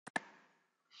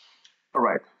All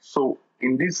right, so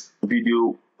in this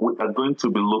video, we are going to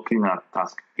be looking at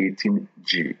task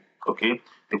 18G. Okay,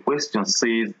 the question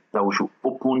says that we should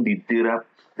open the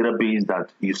database that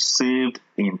you saved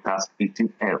in task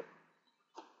 18F.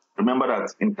 Remember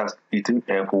that in task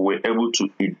 18F, we were able to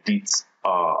edit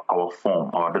our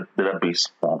form, our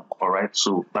database form. All right,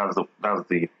 so that's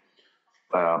the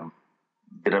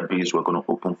database we're going to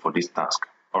open for this task.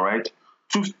 All right,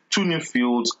 two new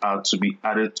fields are to be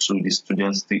added to the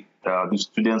students'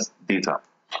 data.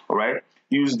 All right,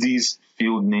 use these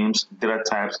field names, data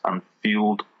types, and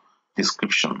field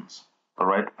descriptions. All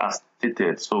right, as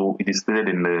stated. So it is stated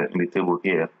in the table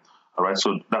here. All right,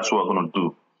 so that's what we're going to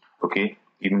do. Okay,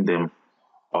 giving them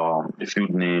the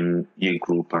field name, year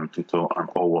group, and tutor, and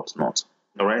all what's not.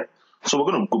 All right, so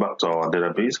we're going to go back to our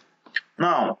database.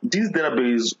 Now, this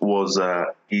database was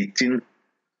 18E,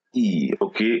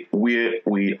 okay, where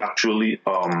we actually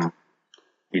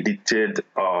edited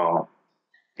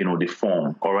the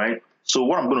form. All right, so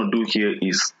what I'm going to do here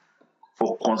is,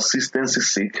 for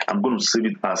consistency's sake, I'm going to save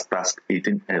it as task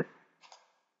 18F.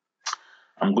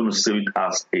 I'm going to save it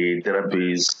as a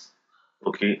database,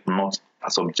 okay, not a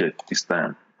subject this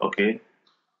time. Okay,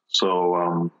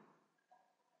 so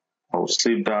I'll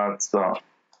save that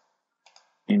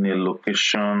in a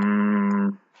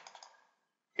location.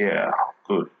 Yeah,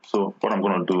 good. So what I'm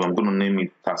going to do, I'm going to name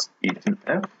it task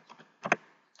 18F.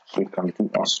 So we can do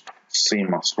as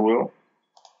same as well.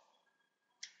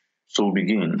 So we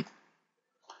begin.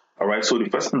 All right, so the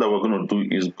first thing that we're going to do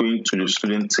is going to the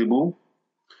student table,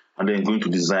 and then going to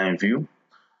design view,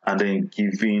 and then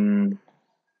giving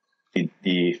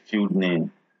the field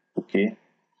name. Okay,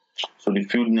 so the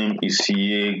field name is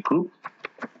year group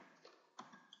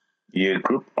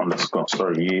underscore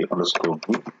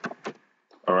group.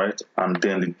 All right, and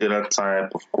then the data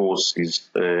type, of course, is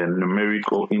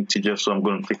numerical integer, so I'm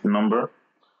going to take number.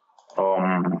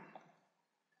 I'm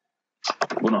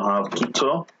going to have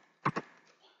tutor,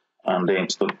 and then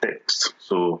it's the text.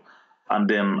 So, and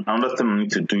then another thing I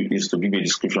need to do is to give a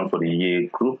description for the year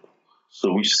group,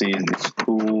 so which says the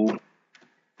school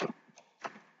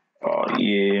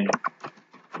year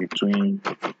between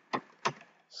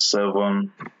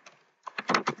 7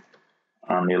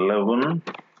 and 11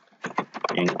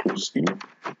 inclusive,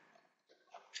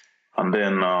 and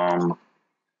then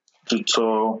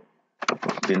tutor,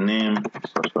 the name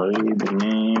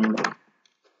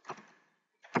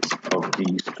of the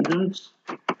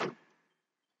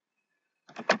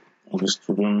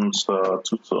students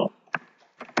tutor.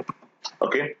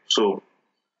 Okay, so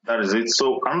that is it.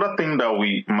 So another thing that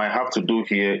we might have to do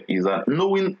here is that,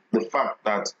 knowing the fact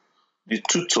that the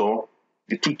tutor's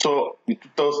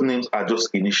names are just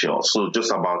initials, so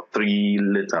just about 3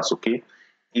 letters. Okay,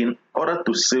 in order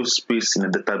to save space in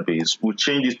the database, we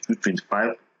change this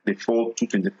 225, default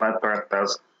 225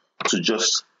 characters, to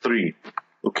just 3.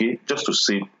 Okay, just to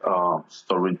save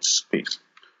storage space.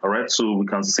 All right, so we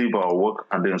can save our work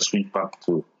and then switch back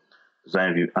to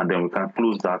design view, and then we can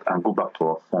close that and go back to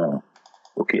our form.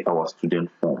 Okay, our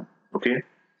student form. Okay,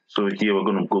 so here we're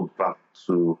going to go back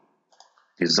to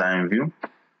design view.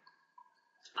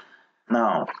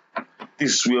 Now,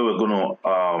 this is where we're going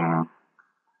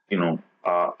to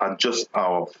adjust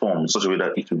our form in such a way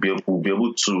that we'll be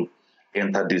able to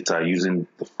enter data using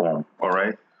the form. All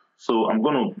right, so I'm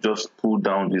going to just pull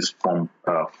down this form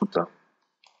footer.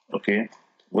 Okay,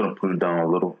 I'm going to pull it down a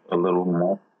little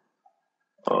more.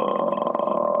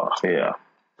 Here,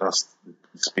 that's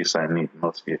the space I need,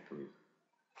 not here, please.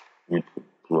 Let me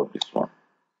pull up this one.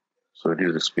 So this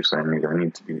is the space I need. I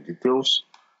need to give details.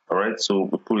 All right, so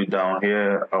we pull it down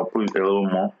here. I'll pull it a little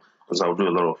more because I'll do a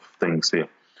lot of things here.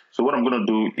 So what I'm going to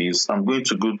do is I'm going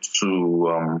to go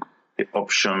to the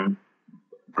option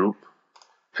group,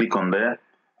 click on there,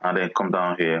 and then come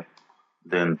down here,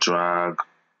 then drag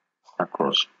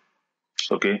across.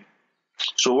 Okay,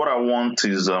 so what I want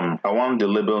is I want the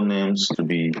label names to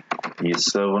be year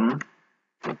 7,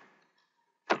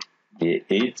 year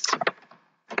 8,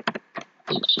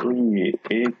 so year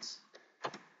 8,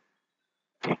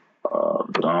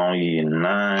 down year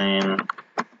 9,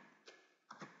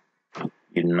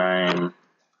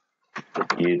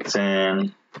 year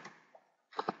 10,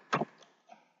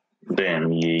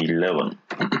 then year 11.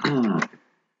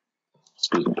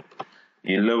 Excuse me.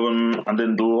 11, and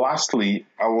then lastly,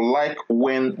 I would like,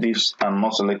 when these are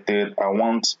not selected, I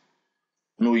want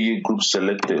no year group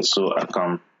selected, so I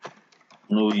can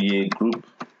no year group.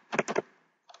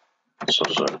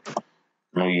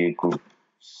 No year group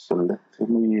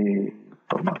selected.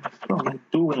 What am I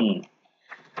doing?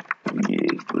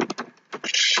 Year group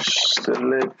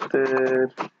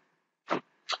selected.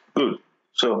 Good.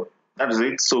 So that is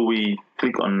it. So we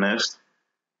click on next,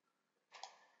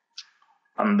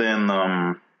 And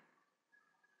then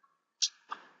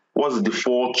what's the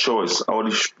default choice? Our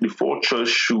default choice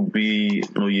should be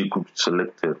no year group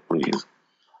selected, please.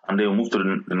 And then we'll move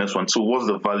to the next one. So what's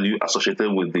the value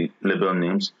associated with the label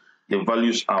names? The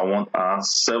values I want are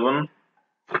 7,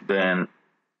 then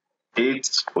 8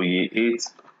 for year 8,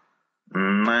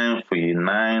 9 for year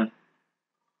 9,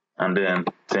 and then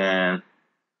 10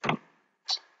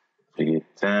 for year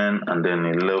 10, and then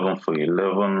 11 for year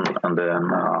 11, and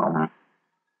then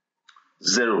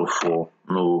 0 for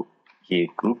no year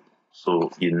group.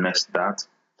 So you next that.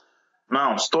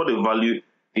 Now store the value.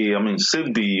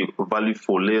 Save the value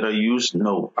for later use.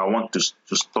 No, I want to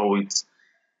store it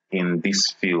in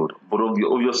this field, but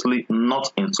obviously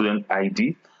not in student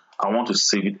ID. I want to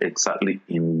save it exactly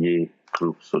in year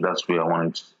group. So that's where I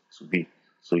want it to be.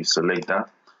 So you select that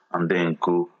and then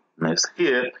go next.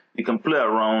 Here you can play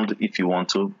around if you want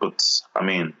to, but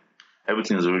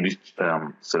everything is already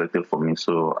selected for me,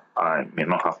 so I may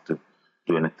not have to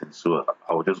do anything. So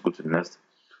I will just go to the next.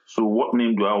 So what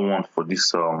name do I want for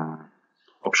this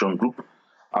option group?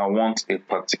 I want a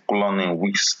particular name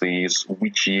which says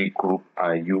which year group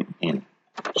are you in.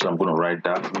 So I'm going to write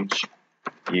that, which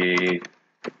year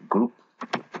group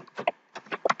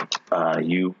are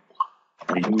you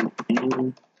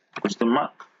in, question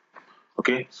mark.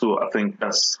 Okay, so I think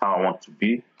that's how I want to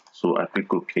be. So I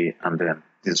click OK, and then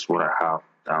this is what I have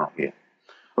down here.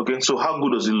 Okay, so how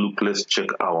good does it look? Let's check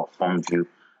our form view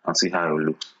and see how it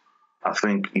looks. I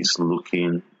think it's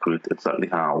looking great, exactly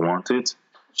how I want it.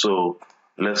 So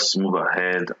let's move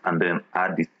ahead and then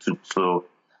add the tutor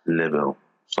level.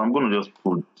 So I'm going to just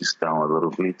put this down a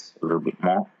little bit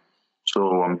more.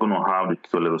 So I'm going to have the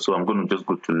tutor level. So I'm going to just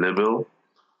go to level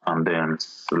and then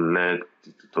select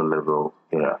the tutor level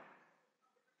here.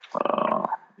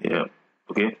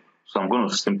 Okay. So I'm going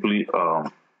to simply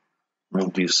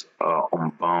move this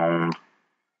unbound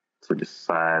to the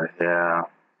side here.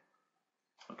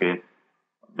 Okay.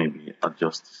 Maybe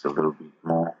adjust this a little bit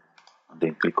more, and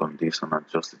then click on this and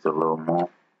adjust it a little more.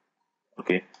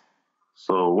 Okay.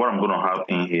 So what I'm going to have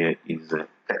in here is a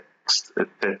text.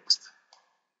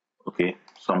 Okay.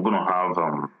 So I'm going to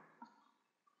have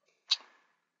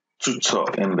tutor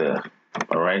in there.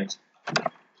 All right.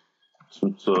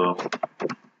 Tutor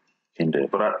in there.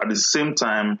 But at the same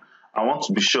time, I want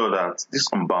to be sure that this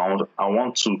unbound, I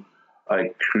want to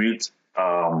create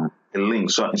a link,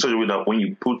 so in such a way that when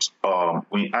you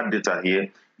add data here,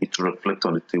 it will reflect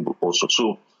on the table also.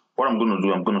 So what I'm going to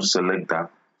do, I'm going to select that.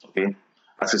 Okay,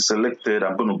 as it's selected,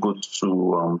 I'm going to go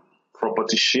to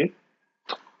property sheet.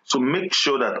 So make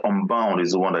sure that unbound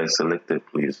is the one that is selected,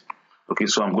 please. Okay,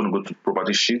 so I'm going to go to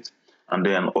property sheet and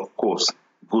then of course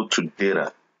go to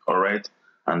data. All right,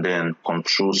 and then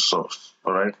control source.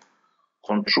 All right,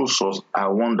 control source. I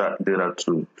want that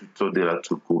tutor data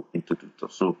to go into tutor.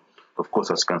 So of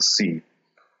course, as you can see,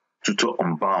 tutor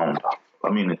unbound.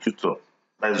 A tutor.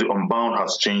 As the unbound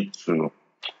has changed to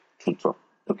tutor.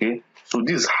 Okay. So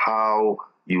this is how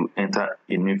you enter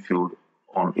a new field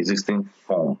on existing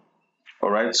form. All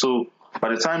right. So by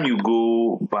the time you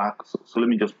go back, so let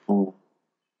me just pull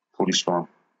this one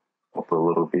up a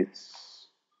little bit.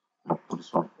 I'll pull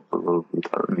this one up a little bit.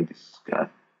 I don't need this guy.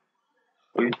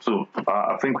 Okay. So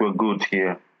I think we're good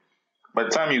here. By the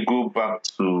time you go back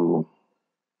to,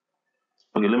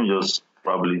 okay, let me just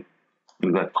probably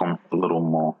do that come a little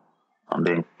more and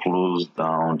then close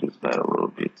down this guy a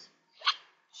little bit.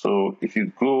 So if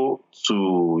you go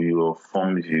to your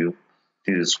form view,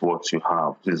 this is what you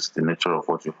have. This is the nature of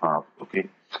what you have. Okay.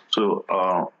 So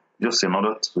just in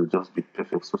order to just be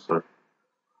perfect, so sorry.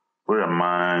 Where am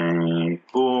I?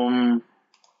 Home,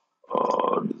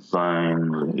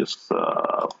 design. Let me just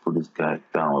put this guy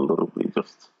down a little bit,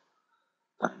 just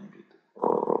a tiny bit.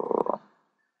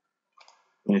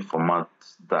 Let me format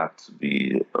that to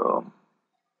be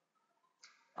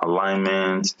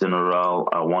alignment, general.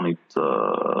 I want it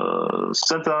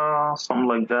center, something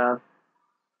like that,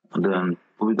 and then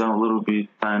pull it down a little bit,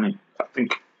 tiny. I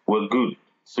think we're good.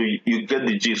 So you get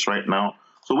the gist right now.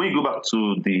 So when you go back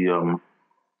to the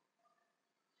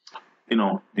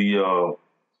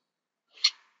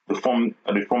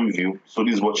the form view, so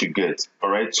this is what you get. All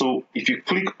right. So if you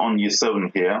click on year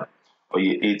 7 here or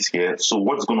year 8 here, so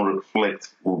what's going to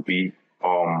reflect will be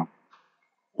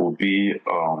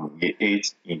year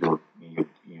 8 in your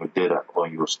data or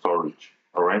your storage.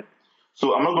 All right.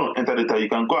 So I'm not going to enter data. You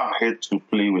can go ahead to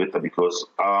play with data because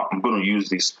I'm going to use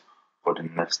this for the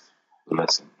next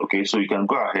lesson. Okay. So you can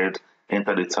go ahead,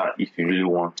 enter data if you really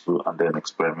want to, and then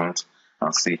experiment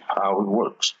and see how it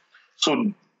works.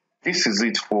 So this is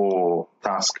it for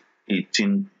task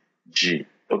 18G.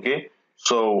 Okay.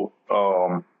 So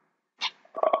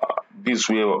this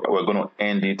way we're going to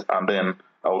end it, and then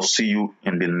I'll see you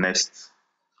in the next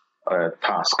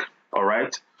task. All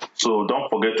right. So don't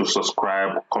forget to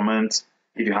subscribe, comment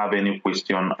if you have any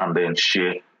question, and then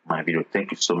share my video.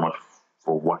 Thank you so much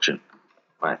for watching.